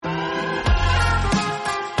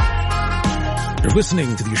You're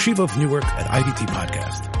listening to the Yeshiva of Newark IDT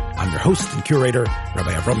podcast. I'm your host and curator,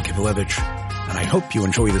 Rabbi Avram Kivelevich, and I hope you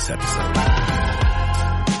enjoy this episode.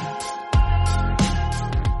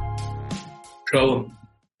 Shalom.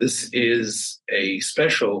 This is a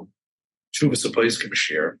special Tshuvos and Poskim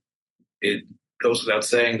Shiur. It goes without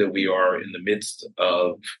saying that we are in the midst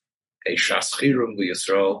of a Shas Chirum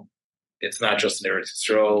Yisrael. It's not just an Eretz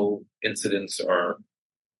Yisrael. Incidents are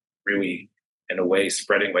really, in a way,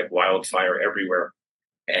 spreading like wildfire everywhere.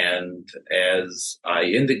 And as I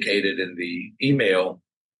indicated in the email,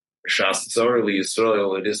 Shas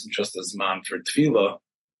Yisrael, it isn't just a Zman for Tefillah,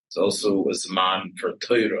 it's also a Zman for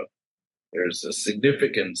Torah. There's a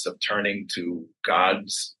significance of turning to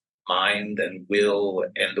God's mind and will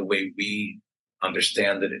and the way we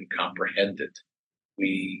understand it and comprehend it.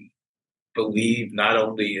 We believe not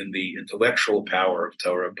only in the intellectual power of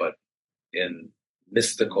Torah, but in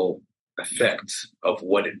mystical effects of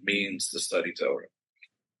what it means to study Torah.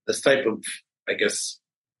 This type of,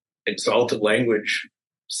 exalted language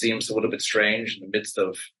seems a little bit strange in the midst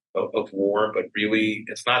of war, but really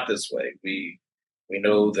it's not this way. We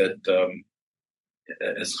know that,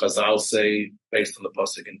 as Chazal say, based on the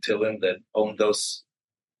Poskim in Tehillim, that Omdos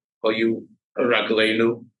Hoyu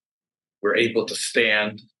Ragleinu, we're able to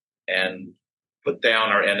stand and put down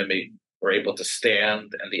our enemy. We're able to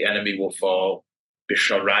stand and the enemy will fall.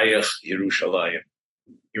 B'sharayach Yerushalayim.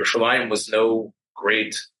 Yerushalayim was no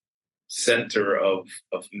great center of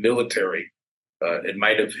military. It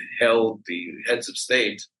might have held the heads of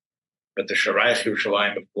state, but the Sharayach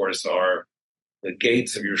Yerushalayim, of course, are the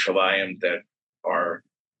gates of Yerushalayim that are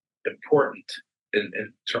important in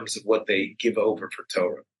terms of what they give over for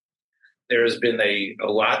Torah. There has been a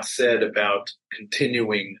lot said about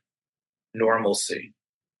continuing normalcy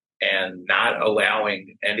and not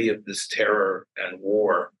allowing any of this terror and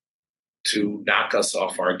war to knock us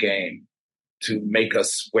off our game, to make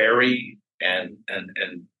us wary and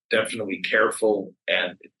definitely careful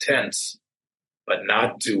and intense, but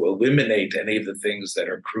not to eliminate any of the things that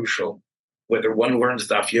are crucial. Whether one learns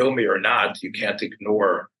Daf Yomi or not, you can't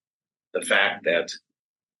ignore the fact that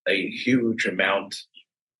a huge amount,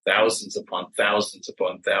 thousands upon thousands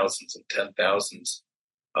upon thousands and 10,000s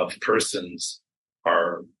of persons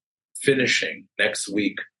are finishing next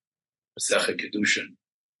week Mesechet Kiddushin,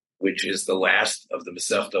 which is the last of the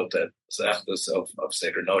Mesechtos of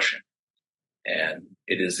Seder Nashim. And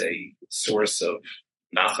it is a source of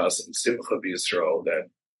nachas and simcha b'Yisrael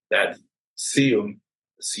that Siyum,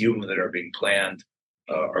 the Siyum that are being planned,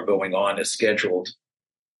 are going on as scheduled.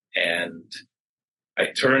 And I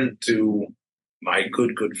turned to my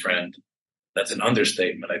good friend. That's an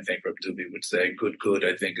understatement, I think Rav Dovid would say. Good,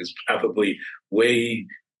 I think, is probably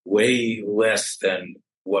way less than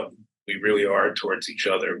what we really are towards each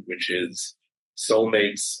other, which is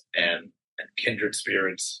soulmates and kindred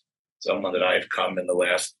spirits, someone that I've come in the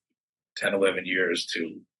last 10, 11 years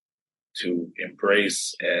to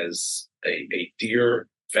embrace as a dear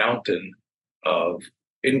fountain of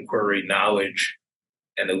inquiry, knowledge,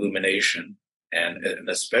 and illumination, and an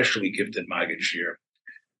especially gifted Maggid Shiur.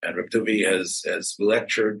 And Rav Dovid has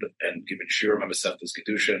lectured and given Shiur on Mesechet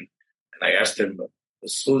Kiddushin. And I asked him,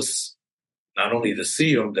 not only the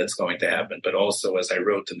Siyum that's going to happen, but also, as I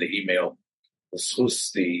wrote in the email, the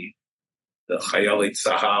Chayalei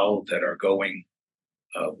Tzahal that are going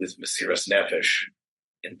with Mesiras Nefesh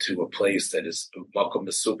into a place that is Makom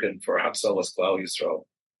Mesukin for Hatzalas Klal Yisroel,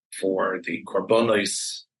 for the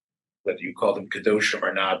Korbanos, whether you call them Kedoshim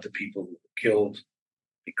or not, the people who were killed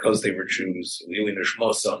because they were Jews, Lili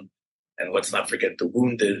Nishmosan, and let's not forget the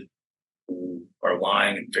wounded who are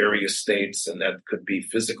lying in various states, and that could be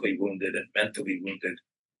physically wounded and mentally wounded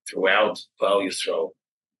throughout Klal Yisroel,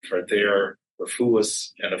 for their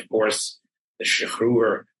refuahs, and of course the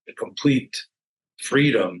shichrur, the complete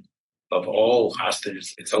freedom of all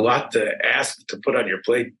hostages. It's a lot to ask to put on your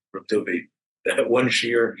plate, Rav Dovid, that one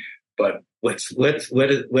shiur, but let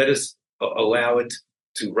us allow it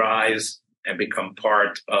to rise and become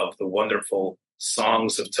part of the wonderful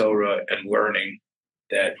songs of Torah and learning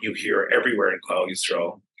that you hear everywhere in Klal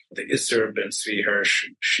Yisroel. The Issur Ben Tzvi Hersh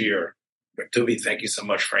Shiur. Rav Dovid, thank you so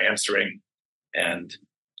much for answering, and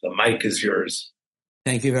the mic is yours.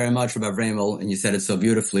 Thank you very much, Rabbi Avram, and you said it so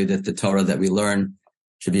beautifully that the Torah that we learn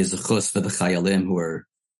should be a zechus for the chayalim who are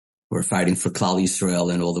fighting for Klal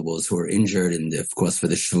Yisroel and all the ones who are injured, and of course for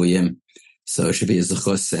the shvuyim. So it should be a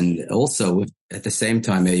zechus, and also at the same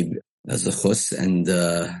time a zechus, and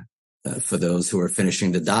for those who are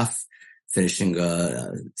finishing the daf, finishing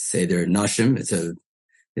Seder Nashim.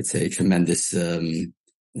 It's a tremendous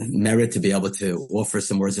merit to be able to offer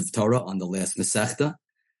some words of Torah on the last Masechta,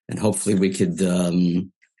 and hopefully we could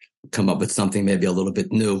come up with something maybe a little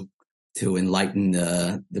bit new to enlighten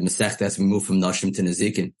the Mesechet as we move from Nashim to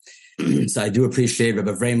Nezikin. So I do appreciate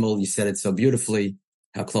Rabbi Vremel. You said it so beautifully,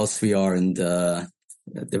 how close we are. And the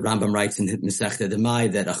Rambam writes in Mesechet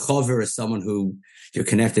Demai that a chover is someone who you're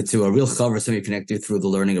connected to, a real chover is someone you're connected to through the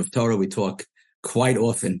learning of Torah. We talk quite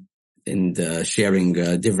often in sharing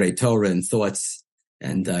divrei Torah and thoughts.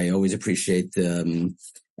 And I always appreciate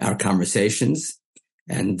our conversations.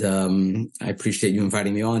 And I appreciate you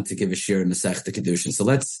inviting me on to give a shiur in Mesechet Kiddushin. So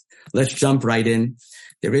let's jump right in.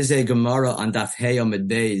 There is a Gemara on Daf Hey Amud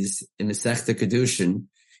Beis in Mesechet Kiddushin.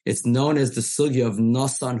 It's known as the sugya of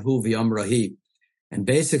Nasan Hu v'Amrahi. And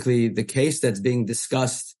basically, the case that's being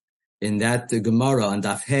discussed in that Gemara on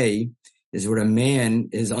Daf Hey is where a man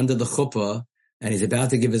is under the chuppah and he's about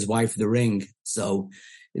to give his wife the ring. So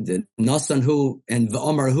the Nasan Hu and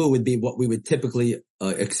v'Amar Hu would be what we would typically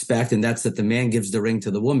expect, and that's that the man gives the ring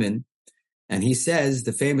to the woman. And he says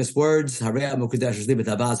the famous words, and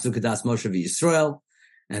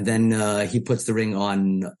then he puts the ring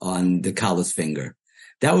on the Kala's finger.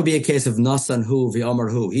 That would be a case of Nasan Hu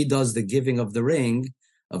v'Amar Hu. He does the giving of the ring,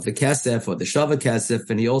 of the kesef or the shava kesef,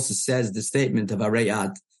 and he also says the statement of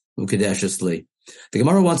Arayat Ukadeshusli. The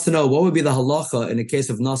Gemara wants to know what would be the halacha in a case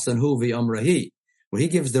of Nasan Hu v'Amrahi, where he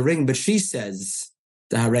gives the ring, but she says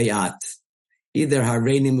the Arayat, either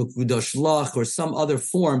Hareini Mukudosh Lach or some other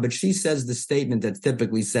form, but she says the statement that's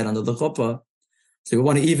typically said under the chuppah. So we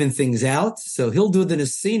want to even things out. So he'll do the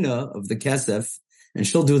Nesina of the kesef, and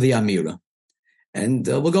she'll do the Amira. And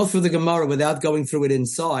we'll go through the Gemara without going through it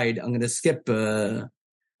inside. I'm going to skip,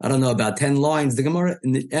 about 10 lines. The Gemara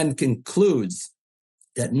in the end concludes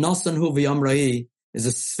that Nasan Hu v'Amrahi is a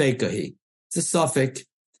Sfeikahi. It's a suffix.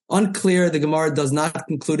 Unclear. The Gemara does not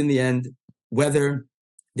conclude in the end whether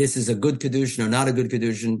this is a good Kiddushin or not a good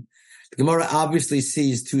Kiddushin. The Gemara obviously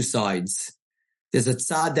sees two sides. There's a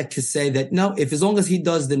tzad that can say that, no, if as long as he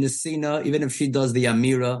does the Nesina, even if she does the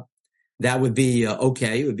Amira, that would be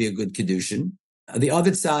okay. It would be a good Kiddushin. The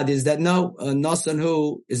other tzad is that, no, Nasan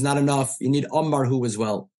Hu is not enough. You need Amar Hu as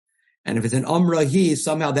well. And if it's an Amrahi,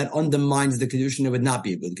 somehow that undermines the Kiddushin. It would not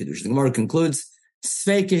be a good Kiddushin. The Gemara concludes,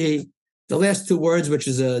 Sfeikahi. The last two words, which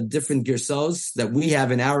is a different girsos that we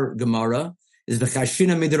have in our Gemara, is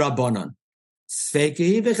v'chashina midrabanan.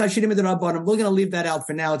 Sfeikahi v'chashina midrabanan. We're going to leave that out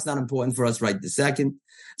for now. It's not important for us right this second.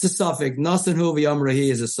 It's a suffix. Nasan Hu v'Amrahi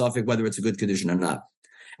is a suffix, whether it's a good Kiddushin or not.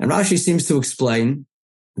 And Rashi seems to explain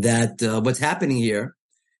that what's happening here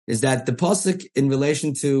is that the pasuk in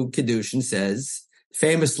relation to Kiddushin says,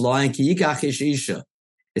 famous line, Ki yikach ish isha.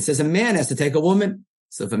 It says a man has to take a woman.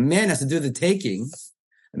 So if a man has to do the taking,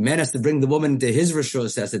 a man has to bring the woman to his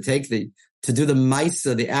rishos, has to do the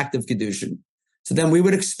maisa, the act of Kiddushin. So then we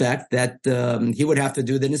would expect that he would have to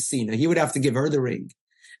do the nesina. He would have to give her the ring,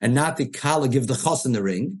 and not the kala give the chassan the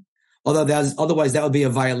ring. Otherwise that would be a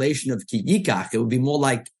violation of ki yikach. It would be more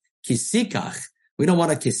like kisikach. We don't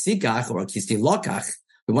want a kisikach or a kisilokach.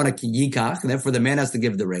 We want a ki yikach, and therefore the man has to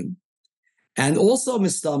give the ring. And also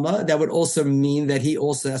mistama, that would also mean that he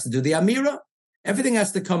also has to do the amira. Everything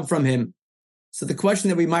has to come from him. So the question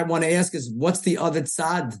that we might want to ask is, what's the other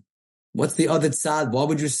tzad? What's the other tzad? Why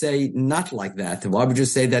would you say not like that? Why would you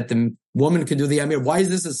say that the woman could do the amir? Why is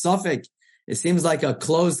this a suffix? It seems like a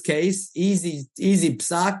closed case, easy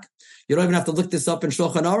psak. You don't even have to look this up in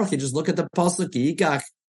Shulchan Aruch. You just look at the pasuk, yikach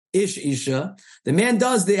ish isha. The man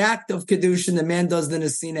does the act of Kiddushin. The man does the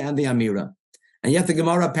nesina and the amira. And yet the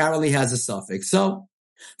Gemara apparently has a suffix. So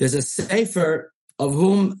there's a sefer of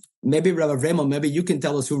whom maybe Rabbi Vremel, maybe you can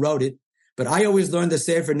tell us who wrote it. But I always learned the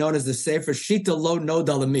sefer known as the sefer Shita Lo No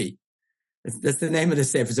Dalami. That's the name of the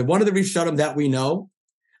sefer. So one of the Rishonim that we know,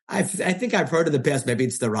 I think I've heard in the past, maybe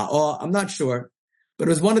it's the Ra'ah, I'm not sure. But it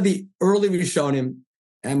was one of the early Rishonim,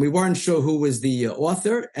 and we weren't sure who was the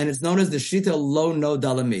author, and it's known as the Shita Lo No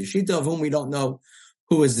Dalami. Shita of whom we don't know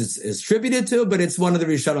who is attributed to, but it's one of the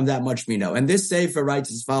Rishonim, that much we know. And this sefer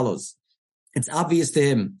writes as follows. It's obvious to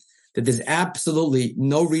him that there's absolutely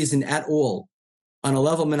no reason at all on a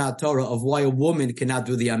level minat Torah of why a woman cannot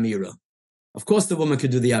do the amira. Of course the woman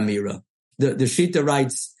could do the amira. The Shita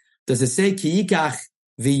writes, does it say ki yikach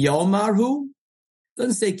v'yomar hu? It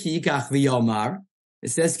doesn't say ki yikach v'yomar. It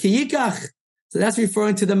says ki yikach. So that's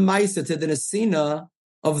referring to the maisa, to the nesina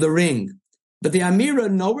of the ring. But the amira,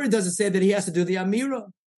 nowhere does it say that he has to do the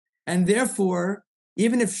amira. And therefore,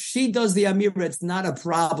 even if she does the amira, it's not a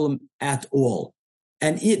problem at all.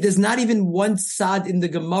 And there's not even one sad in the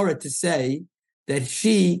Gemara to say that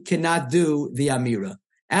she cannot do the amira.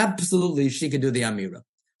 Absolutely, she could do the amira.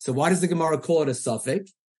 So why does the Gemara call it a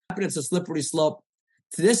suffix? It's a slippery slope.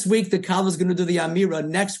 This week, the Kala is going to do the amira.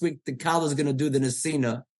 Next week, the Kala is going to do the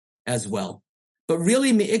nesina as well. But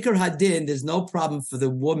really, Me'ikar Hadin, there's no problem for the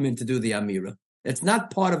woman to do the Amira. It's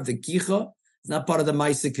not part of the Kicha. It's not part of the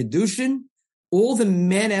Mesechet Kiddushin. All the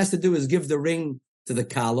man has to do is give the ring to the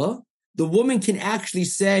Kala. The woman can actually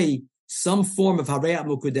say some form of Hareyat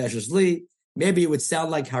Mukudeshes Li. Maybe it would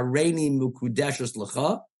sound like Hareini Mukudeshes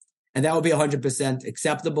Lecha, and that would be 100%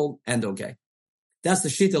 acceptable and okay. That's the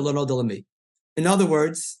Shita L'no D'Lami. In other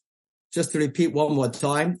words, just to repeat one more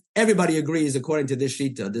time, everybody agrees, according to this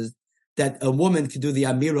Shita, that a woman can do the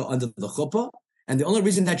Amira under the Chuppah, and the only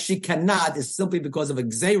reason that she cannot is simply because of a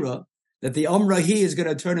Gzeira, that the Umrah he is going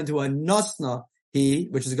to turn into a Nasna he,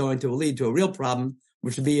 which is going to lead to a real problem,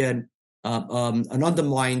 which would be an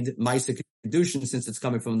undermined Mesechet Kiddushin, since it's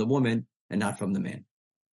coming from the woman and not from the man.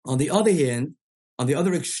 On the other hand, on the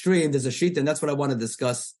other extreme, there's a Shita, and that's what I want to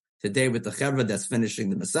discuss today with the Chevra that's finishing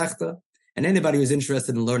the Masechta, and anybody who's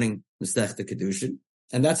interested in learning Mesechet Kiddushin.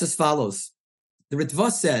 And that's as follows. The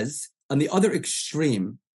Ritva says, on the other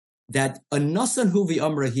extreme, that a Nasan Huvi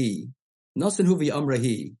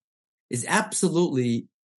Amrahi is absolutely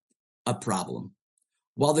a problem.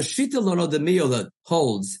 While the Shita L'no D'Miyah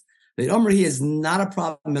holds that Amrahi is not a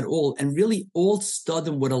problem at all, and really all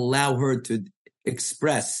Studim would allow her to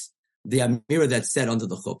express the Amira that's said under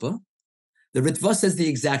the Chuppah, the Ritva says the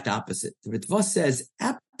exact opposite. The Ritva says,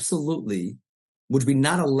 absolutely would we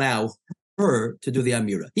not allow her to do the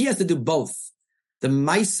Amira. He has to do both. The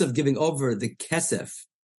mice of giving over the kesef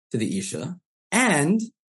to the Isha, and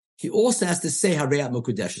he also has to say Hareyat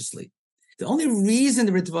Mukudeshesli. The only reason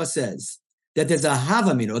the Ritva says that there's a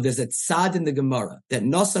Havamin, or there's a Tzad in the Gemara, that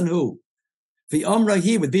Nosanhu, the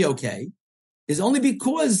Amrahi would be okay, is only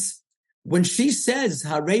because when she says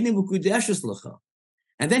Hareini Mukudesheslecha,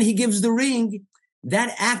 and then he gives the ring,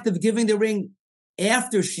 that act of giving the ring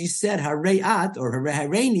after she said Hareyat or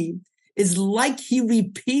Hareini is like he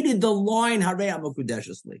repeated the line Hareyat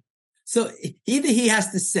Mukudeshesli. So either he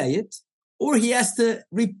has to say it, or he has to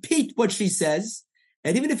repeat what she says.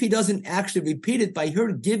 And even if he doesn't actually repeat it, by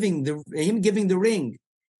him giving the ring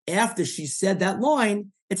after she said that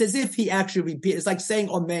line, it's as if he actually repeated. It's like saying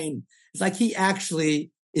Amen. It's like he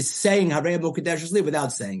actually is saying Hareyat Mukudeshesli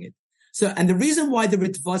without saying it. So, and the reason why the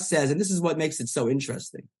Ritva says, and this is what makes it so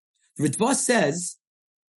interesting, the Ritva says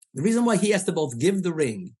the reason why he has to both give the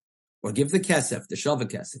ring or give the kesef, the shava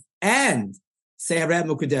kesef, and say Hareyat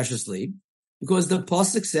Mukudeshesli, because the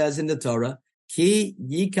pasuk says in the Torah, Ki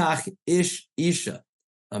yikach ish isha,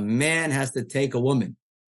 a man has to take a woman,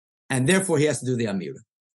 and therefore he has to do the Amira.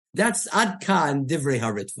 That's Adkan Divrei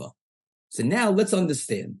HaRitva. So now let's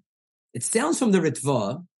understand. It sounds from the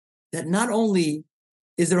Ritva that not only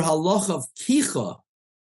is there a halacha of kicha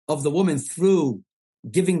of the woman through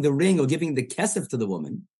giving the ring or giving the kesef to the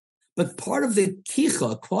woman, but part of the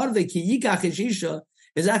kicha, part of the ki yikach ish isha,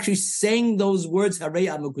 is actually saying those words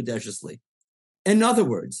Hareyat Mukudeshesli. In other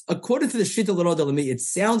words, according to the Shita L'no D'Lami, it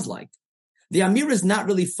sounds like the Amira is not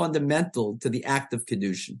really fundamental to the act of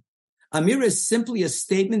Kiddushin. Amira is simply a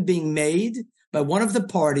statement being made by one of the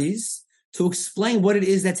parties to explain what it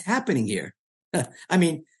is that's happening here. I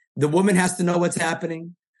mean, the woman has to know what's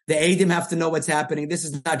happening. The Adim have to know what's happening. This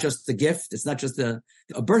is not just a gift. It's not just a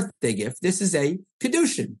birthday gift. This is a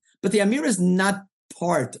Kiddushin. But the Amira is not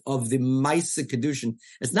part of the Mesechet Kiddushin.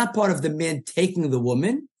 It's not part of the man taking the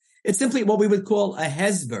woman. It's simply what we would call a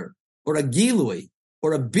hezber or a gilui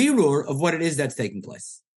or a birur of what it is that's taking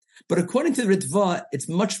place. But according to the Ritva, it's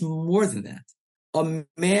much more than that. A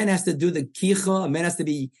man has to do the kicha, a man has to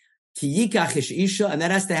be kiyikach ish isha, and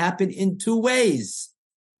that has to happen in two ways,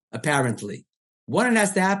 apparently. One, it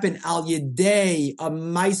has to happen al yedei, a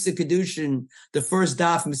Mesechet Kiddushin, the first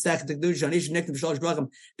daf, Mesechet Kiddushin, ish nektim shalosh brachim,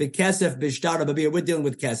 bekesef, b'shtara, babir, we're dealing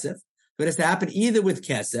with kesef. But it has to happen either with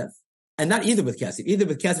kesef, and not either with kesef, either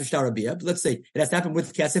with kesef shtarabiyah, but let's say it has to happen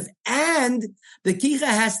with kesef, and the kicha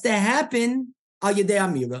has to happen al yedei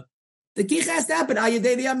amira. The kicha has to happen al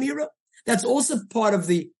yedei the amira. That's also part of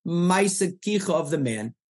the Mesechet kicha of the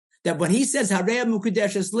man. That when he says Hareyat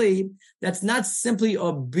Mukudeshesli, that's not simply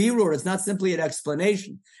a birur, it's not simply an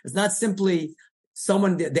explanation. It's not simply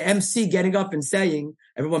someone, the MC getting up and saying,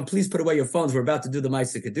 everyone please put away your phones, we're about to do the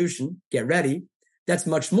Mesechet Kiddushin, get ready. That's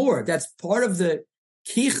much more. That's part of the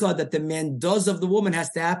kicha that the man does of the woman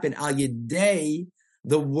has to happen al yedei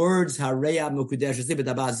the words Hareyat Mukudeshesli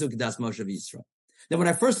b'dabazuk das Moshe Yisrael. Now when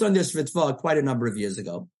I first learned this Ritva quite a number of years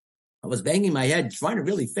ago, I was banging my head trying to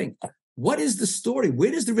really think, what is the story?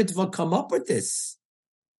 Where does the Ritva come up with this?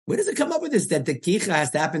 Where does it come up with this? That the kicha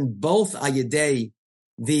has to happen both ayedei,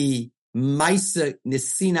 the maisa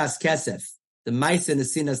nesinas kesef, the maisa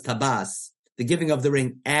nesinas tabas, the giving of the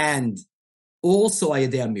ring, and also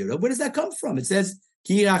ayedei amira. Where does that come from? It says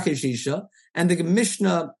kirach isha, and the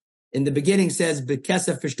Mishnah in the beginning says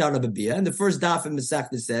B'kesef Pishtara B'biyah, and the first daf in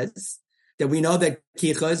Mesechta says that we know that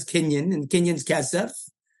Kicha is Kinyan, and Kinyan's Kesef,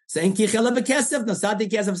 saying Kicha la B'kesef, Nasati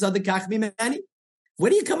Kesef Sadik Kachmi Meni. Where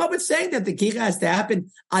do you come up with saying that the Kicha has to happen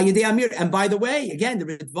Al Yedei Amir? And by the way, again, the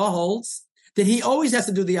Ritva holds that he always has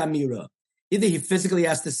to do the Amira. Either he physically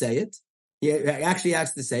has to say it, he actually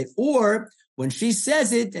has to say it, or when she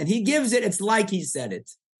says it and he gives it, it's like he said it.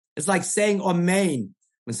 It's like saying Amen.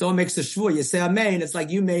 When someone makes a shvua, you say Amen, it's like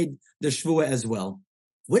you made the shvua as well.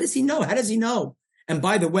 What does he know? How does he know? And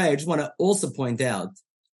by the way, I just want to also point out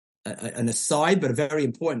an aside, but a very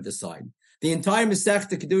important aside. The entire Mesechet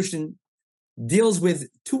Kiddushin deals with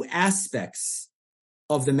two aspects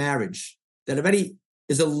of the marriage that already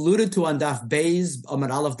is alluded to on Daf Beis,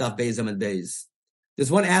 Amar Aleph, Daf Beis, Amar Beis.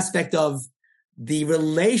 There's one aspect of the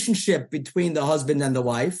relationship between the husband and the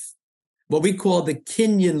wife, what we call the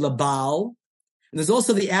kinyan labal. And there's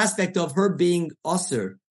also the aspect of her being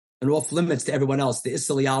usher and off limits to everyone else, the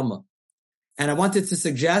Issur Yalma. And I wanted to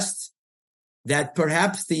suggest that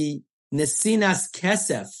perhaps the Nesinas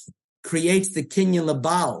Kesef creates the kinyan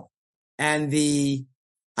labal, and the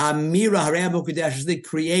Amira Harabu Kudesh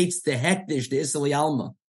creates the Hektish, the Issur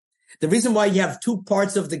Yalma. The reason why you have two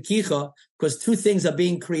parts of the Kicha, because two things are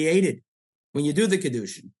being created when you do the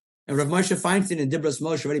Kiddushin. And Rav Moshe Feinstein in Dibras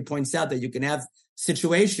Moshe already points out that you can have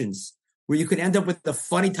situations where you can end up with a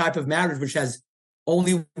funny type of marriage which has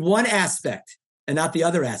only one aspect and not the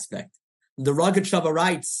other aspect. The Ragat Shava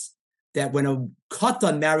writes that when a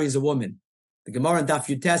Katan marries a woman, the Gemara in Daf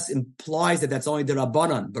Yutes implies that that's only the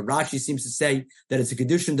Rabbanan, but Rashi seems to say that it's a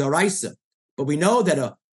Kiddushin D'Oraisa. But we know that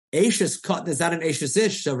a Eishes Katan is not an Eishes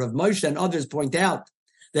Ish, so Rav Moshe and others point out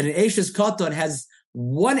that an Eishes Katan has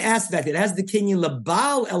one aspect. It has the Kinyan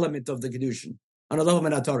Labal element of the Kiddushin on Aloha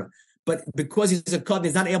and Torah. But because he's a Katan,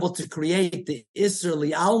 he's not able to create the Issur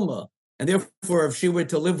Li'alma. And therefore, if she were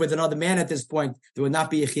to live with another man at this point, there would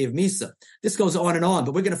not be a Chiv Misa. This goes on,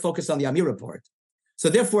 but we're going to focus on the Amira part. So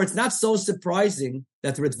therefore, it's not so surprising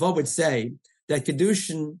that the Ritva would say that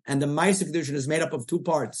Kiddushin and the Maisa Kiddushin is made up of two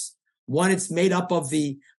parts. One, it's made up of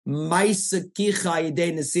the Maisa Kicha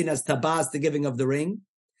Yidei Nesinas Tabas, the giving of the ring.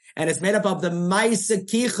 And it's made up of the Maisa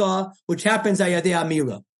Kicha, which happens Ayadei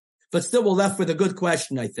Amira. But still, we're left with a good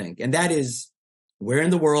question, I think. And that is, where in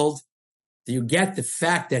the world do you get the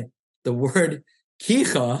fact that the word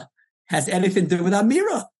Kicha has anything to do with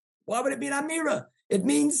Amira? Why would it be an Amira? It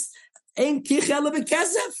means Ein Kicha Ela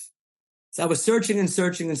B'Kesef. So I was searching,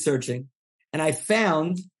 and I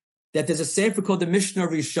found that there's a sefer called the Mishnah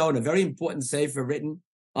Rishona, a very important sefer written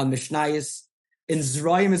on Mishnayos. In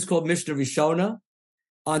Zrayim, it's called Mishnah Rishona.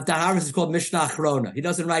 On Taharis, it's called Mishnah Achrona. He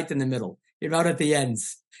doesn't write in the middle. He wrote at the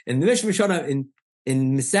ends. In the Mishnah Rishona,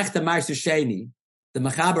 in Mesechta Ma'aser Sheni, the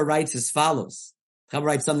Mechaber writes as follows. Mechaber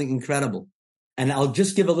writes something incredible. And I'll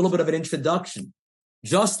just give a little bit of an introduction.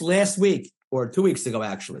 Just last week, or 2 weeks ago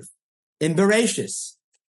actually, in Bereshis,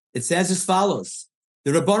 it says as follows.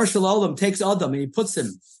 The Rabbanu Shalom takes Adam and he puts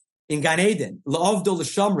him in Gan Eden, La'avdo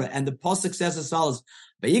L'Shamra, and the Pasuk says as follows,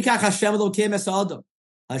 Vayikach Hashem Elokim es Adam.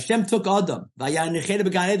 Hashem took Adam, Vayanicheda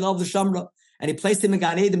b'Gan Eden La'avdo L'Shamra, and he placed him in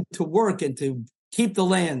Gan Eden to work and to keep the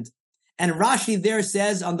land. And Rashi there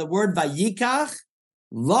says on the word Vayikach,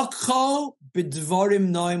 Lokcho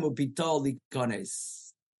b'dvarim noim u'pitol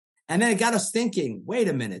likones. And then it got us thinking, wait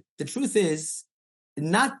a minute, the truth is,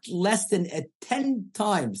 not less than 10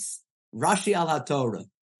 times, Rashi al HaTorah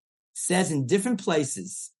says in different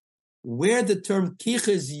places where the term kicha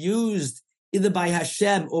is used either by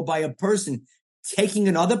Hashem or by a person taking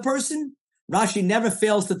another person. Rashi never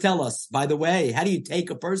fails to tell us, by the way, how do you take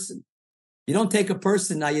a person? You don't take a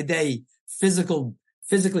person nowadays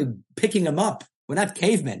physically picking him up. We're not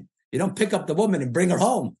cavemen. You don't pick up the woman and bring her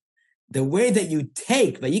home. The way that you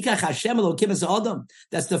take, that's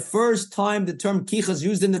the first time the term kicha is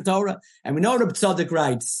used in the Torah. And we know Reb Tzadok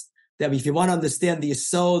writes that if you want to understand the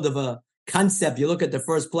yesod of a concept, you look at the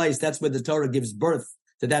first place. That's where the Torah gives birth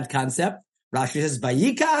to that concept. Rashi says,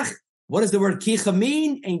 Vayikach. What does the word kicha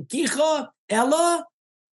mean? And kicha ela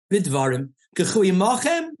bidvarim. Kichu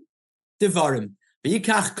imachem divarim.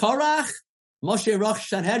 Vayikach korach Moshe roch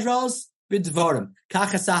Sanhedros bidvarim.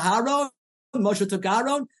 Kachas Aharon Moshe took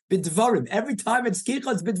Aaron bidvarim. Every time it's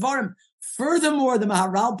kicha, it's bidvarim. Furthermore, the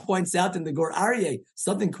Maharal points out in the Gur Aryeh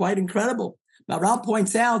something quite incredible. Maharal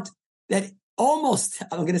points out that almost,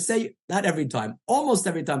 I'm going to say not every time, almost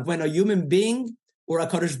every time when a human being or a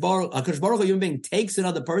Kadosh Baruch Hu, a human being takes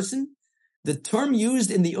another person, the term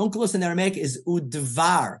used in the Onkelos and Aramaic is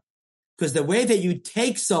udvar, because the way that you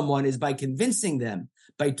take someone is by convincing them,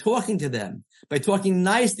 by talking to them, by talking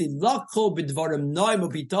nicely.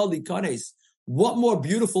 What more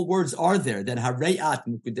beautiful words are there than Harayat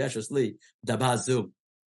Mukudeshes Li Dabazu?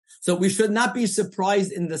 So we should not be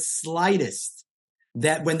surprised in the slightest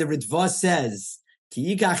that when the Ritva says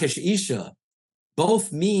Ki yikachesh isha,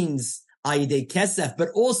 both means Ayidei Kesef, but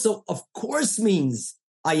also, of course, means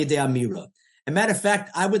Ayidei Amira. As a matter of fact,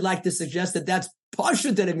 I would like to suggest that that's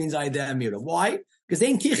partial that it means Ayidei Amira. Why? Because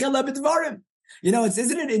ain't Kichel Lebedvarim.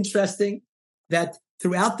 Isn't it interesting that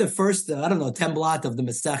throughout the first, 10 blot of the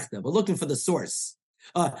Mesechta, we're looking for the source.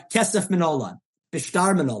 Kesef Minolan,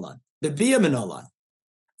 Bishtar Minolan, Bebia Minolan.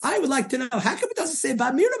 I would like to know, how come it doesn't say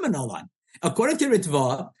Ba'amira Minolan? According to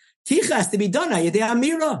Ritva, Kicha has to be done Ayidei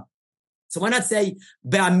Amira. So why not say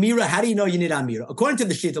Ba'amira? How do you know you need Amira? According to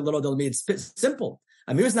the Shita Little Delmi, it's simple.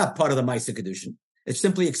 Amira is not part of the Mesechet Kiddushin. It's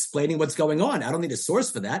simply explaining what's going on. I don't need a source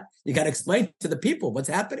for that. You got to explain to the people what's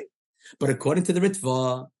happening. But according to the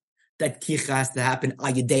Ritva, that Kicha has to happen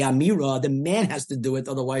Ayidei Amira. The man has to do it.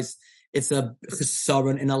 Otherwise, it's a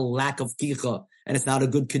chesaron and a lack of Kicha. And it's not a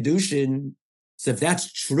good Kiddushin. So if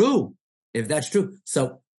that's true,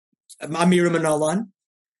 so Amira Manolan,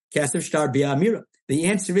 Kesef Shtar Bia Amira. The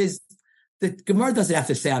answer is, the Gemara doesn't have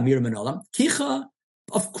to say Amira Manolam. Kicha,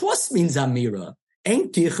 of course, means Amira.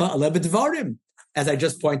 Ain't Kicha Alebedvarim, as I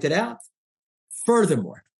just pointed out.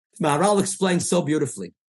 Furthermore, Arial explains so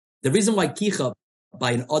beautifully the reason why Kicha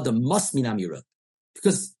by an Adam must mean Amira,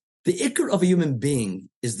 because the Iker of a human being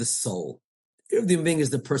is the soul. The Iker of the human being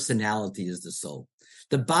is the personality, is the soul.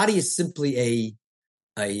 The body is simply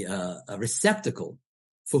a receptacle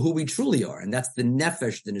for who we truly are, and that's the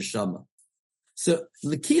nefesh, the neshama. So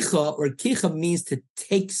l'kicha or kicha means to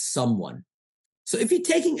take someone. So if you're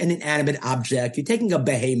taking an inanimate object, you're taking a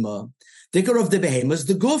behema, the ikar of the behema is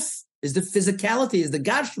the guf, is the physicality, is the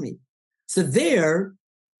gashmi. So there,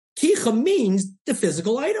 kicha means the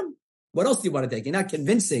physical item. What else do you want to take? You're not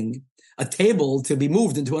convincing a table to be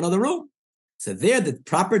moved into another room. So there, the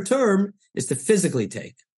proper term is to physically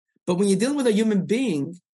take. But when you're dealing with a human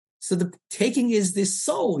being, so the taking is the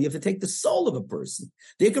soul. You have to take the soul of a person.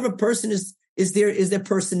 The ikar of a person is their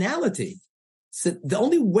personality. So the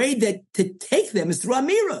only way that to take them is through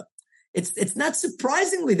Amira. It's not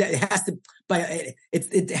surprisingly that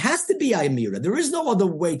it has to be Amira. There is no other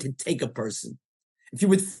way to take a person. If you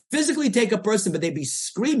would physically take a person, but they'd be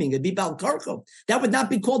screaming, it'd be Bal Karcho. That would not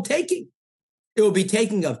be called taking. It would be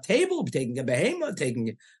taking a table, taking a behemoth,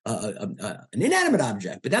 taking an inanimate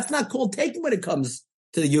object. But that's not called taking when it comes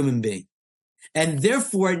to the human being. And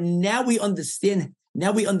therefore, now we understand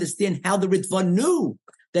how the Ritva knew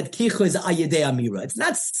that Kicha is Ayidei Amira. It's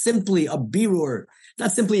not simply a birur, it's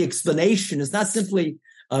not simply explanation, it's not simply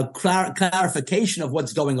a clarification of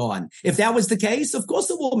what's going on. If that was the case, of course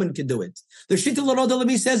a woman could do it. The Shita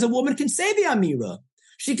L'Rodolami says a woman can say the Amira.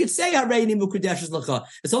 She could say Hareini Mukudeshes L'cha.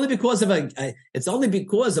 It's only because of a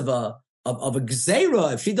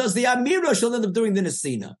gzeira. If she does the Amira, she'll end up doing the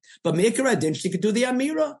Nesina. But Me'ikar Adin, she could do the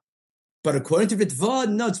Amira. But according to Ritva,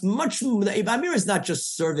 no, it's much more. The Amira is not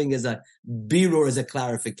just serving as a birur, as a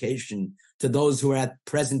clarification to those who are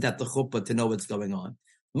present at the chuppah to know what's going on.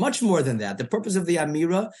 Much more than that. The purpose of the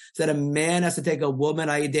Amira is that a man has to take a woman,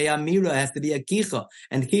 Ayidei Amira, has to be a kicha.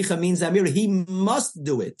 And kicha means Amira. He must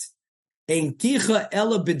do it. Ein kicha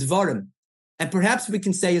ela bidvarim. And perhaps we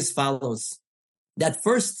can say as follows. That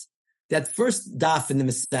first daf in the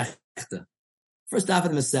Mesechta.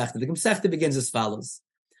 The Mesechta begins as follows.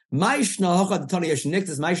 And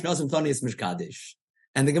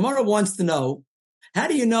the Gemara wants to know, how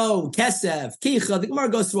do you know kesef, kicha? The Gemara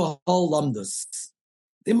goes through a whole lumdus.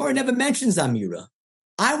 The Gemara never mentions Amira.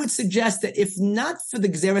 I would suggest that if not for the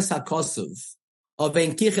Gzeres HaKosuv of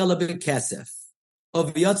ein kicha lebik kesef,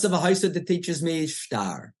 of Yotzav HaHaisod that teaches me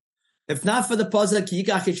shtar, if not for the Pasuk ki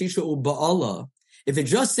yikachesh isha u'ba'ala, if it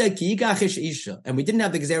just said ki yikachesh isha, and we didn't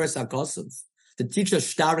have the Gzeres HaKosuv to teach us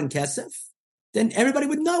shtar and kesef, then everybody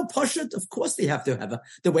would know. Pashut, of course they have to have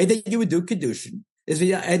the way that you would do Kiddushin is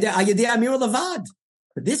Ayidei Amira Levad.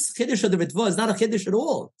 This Kiddush of the Ritva is not a Kiddush at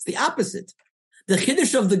all. It's the opposite. The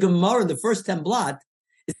Kiddush of the Gemara, the first 10 blot,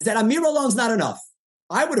 is that Amira alone is not enough.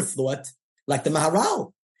 I would have thought, like the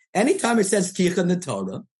Maharal, anytime it says Kicha in the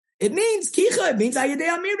Torah, it means Kicha, it means Ayidei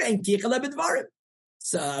Amira, and Kicha Lebedvarim.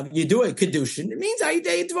 So you do a Kiddushin, it means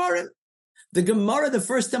Ayidei Dvarim. The Gemara, the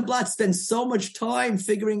first 10 blots, spends so much time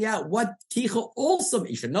figuring out what Kicha also,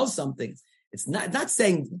 you should know something. It's not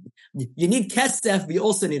saying you need Kesef, we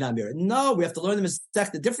also need Amira. No, we have to learn the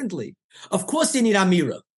Mesechta differently. Of course you need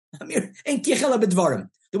Amira. Amira ain't Kicha Lebedvarim.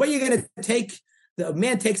 The way you're going to take, the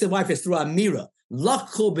man takes a wife is through Amira.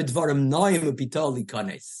 Lakhu bedvarim noim upitoli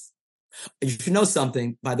kanes. You should know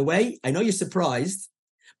something, by the way. I know you're surprised,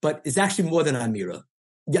 but it's actually more than Amira.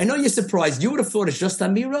 I know you're surprised. You would have thought it's just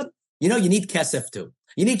Amira. You need kesef too.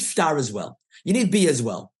 You need shtar as well. You need bi as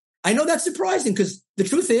well. I know that's surprising because the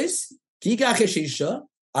truth is,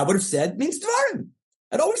 I would have said means dvarim.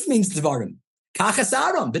 It always means dvarim. Kachas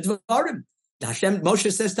Aram, b'dvarim.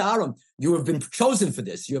 Moshe says to Aaron, you have been chosen for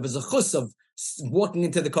this. You have a zechus of walking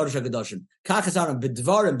into the Kodesh HaKadoshim. Kachas Aram,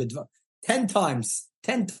 b'dvarim. 10 times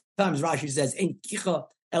Rashi says, Ein kicha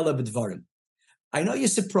ela b'dvarim. I know you're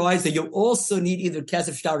surprised that you also need either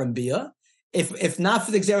kesef, shtar, and bia. If not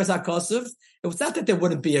for the Xeris HaKosov, it was not that there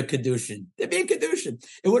wouldn't be a Kiddushin. There'd be a Kiddushin.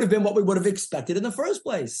 It would have been what we would have expected in the first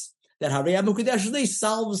place. That Arial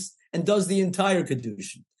solves and does the entire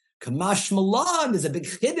Kiddushin. Kamash Malan is a big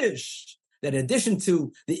Chiddush. That in addition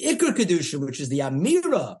to the Iker Kiddushin, which is the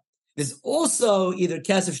Amira, there's also either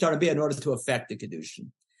kesef, shtar, and bia in order to affect the Kiddushin.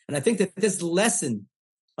 And I think that this lesson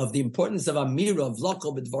of the importance of Amira, of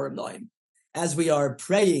Lokol B'dvarim Noim, as we are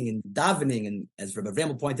praying and davening, and as Rabbi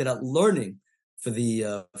Vremel pointed out, learning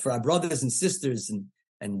for our brothers and sisters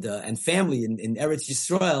and family in Eretz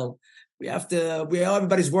Yisrael,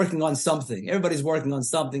 everybody's working on something. Everybody's working on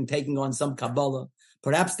something, taking on some Kabbalah.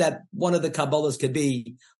 Perhaps that one of the Kabbalahs could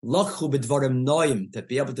be Lochu B'dvarim Noim, to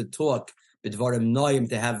be able to talk B'dvarim Noim,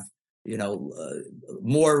 to have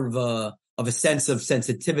more of a sense of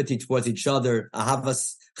sensitivity towards each other.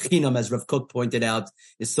 Ahavas Chinam, as Rav Kook pointed out,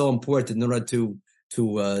 is so important in order to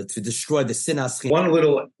destroy the sinas. One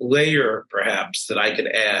little layer, perhaps, that I could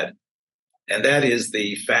add, and that is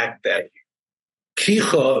the fact that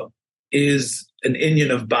kicha is an inyan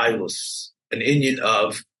of bailus, an inyan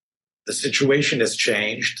of the situation has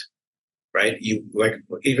changed, right? You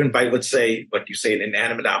even by, let's say, what you say, an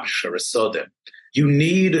inanimate object or a soda, you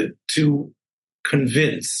need to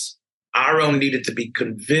convince. Aaron needed to be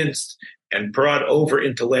convinced and brought over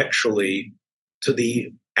intellectually to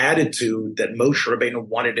the attitude that Moshe Rabbeinu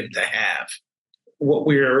wanted him to have. What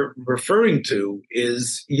we're referring to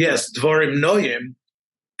is, yes, Dvarim Noyim,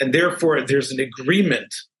 and therefore there's an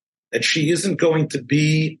agreement that she isn't going to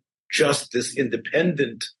be just this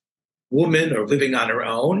independent woman or living on her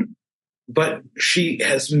own, but she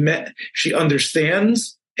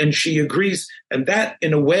understands and she agrees. And that,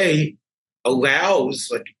 in a way, allows,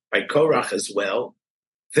 like by Korach as well,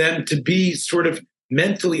 them to be sort of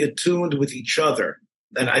mentally attuned with each other.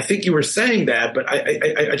 And I think you were saying that, but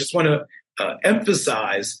I just want to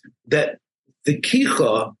emphasize that the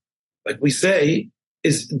kicha, like we say,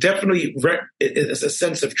 is definitely is a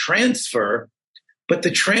sense of transfer, but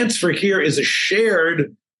the transfer here is a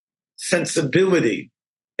shared sensibility.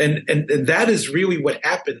 And that is really what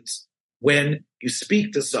happens when you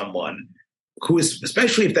speak to someone who is,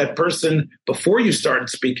 especially if that person, before you started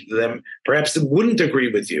speaking to them, perhaps they wouldn't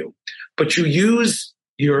agree with you, but you use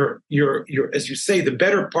your, as you say, the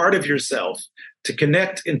better part of yourself to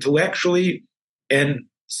connect intellectually and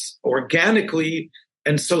organically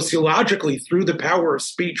and sociologically through the power of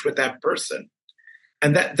speech with that person.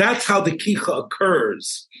 And that's how the kicha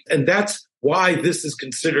occurs. And that's why this is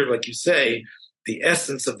considered, like you say, the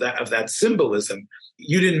essence of that symbolism.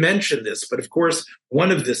 You didn't mention this, but of course,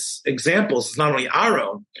 one of this examples is not only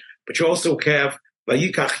Aaron, but you also have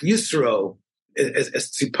Vayikach Yisro as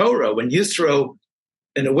Tzipora. When Yisro,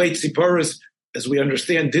 in a way, Tzipora, as we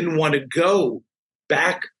understand, didn't want to go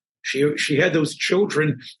back. She had those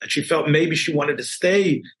children, and she felt maybe she wanted to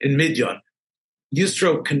stay in Midian.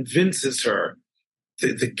 Yisro convinces her.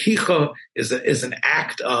 The kicha is an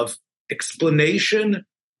act of explanation,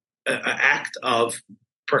 an act of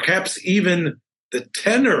perhaps even the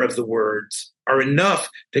tenor of the words are enough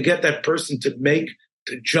to get that person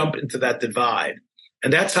to jump into that divide.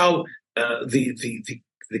 And that's how the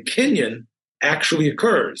kinyan actually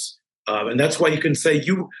occurs. And that's why you can say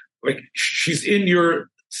she's in your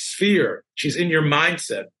sphere, she's in your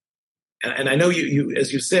mindset. And I know you,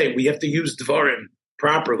 as you say, we have to use Dvarim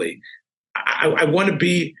properly. I want to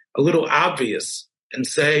be a little obvious and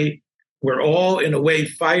say we're all, in a way,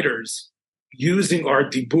 fighters using our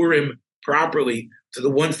Diburim properly to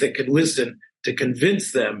the ones that can listen, to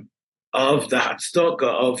convince them of the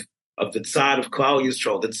Hatzdaka of the Tzad of Klal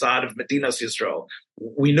Yisroel, the Tzad of Medinas Yisrael.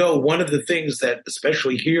 We know one of the things that,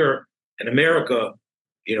 especially here in America,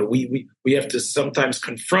 we have to sometimes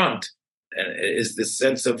confront is this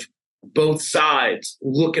sense of both sides,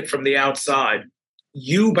 look at from the outside.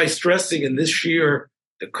 You, by stressing in this shiur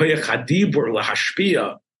the koyach hadibur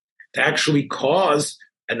lahashpia, to actually cause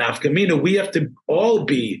an afkamina, we have to all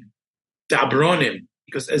be dabronim,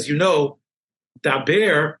 because as you know,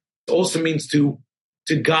 daber also means to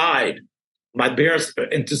guide, madber,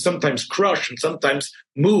 and to sometimes crush and sometimes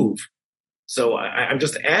move. So I'm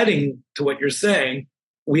just adding to what you're saying.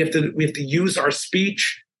 We have to use our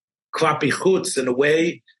speech klapi chutz in a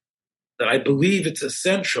way that I believe it's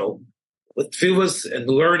essential with tefillas and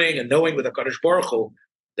learning and knowing with HaKadosh Baruch Hu,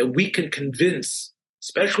 that we can convince,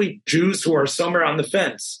 especially Jews who are somewhere on the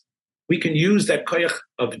fence, we can use that koyach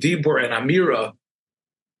of dibur and amira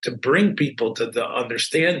to bring people to the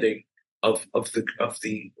understanding of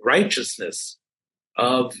the righteousness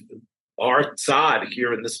of our tzad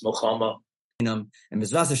here in this Milchama. And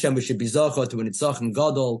Mizras Hashem, we should be zocha to an itzachim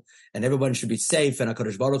gadol, and everyone should be safe, and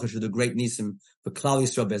HaKadosh Baruch Hu should do great nisim for Klal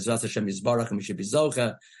Yisroel, Bezras Hashem Yisbarach, and we should be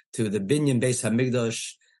zocha to the binyan Beis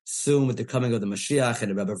HaMikdash soon with the coming of the Mashiach,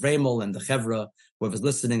 and the Rabbi Vremel and the Chevra. Whoever's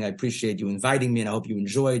listening, I appreciate you inviting me, and I hope you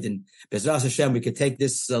enjoyed. And Bezras Hashem, we could take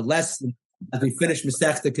this lesson as we finish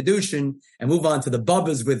Mesechet Kiddushin and move on to the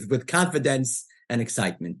Babas with confidence and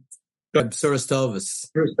excitement. B'suras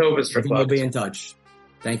Tovos. B'suras Tovos for We'll be in touch.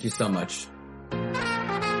 Thank you so much.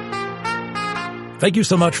 Thank you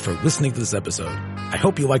so much for listening to this episode. I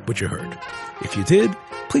hope you liked what you heard. If you did,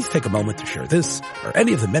 please take a moment to share this or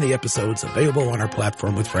any of the many episodes available on our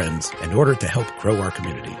platform with friends in order to help grow our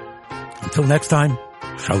community. Until next time,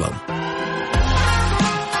 Shalom.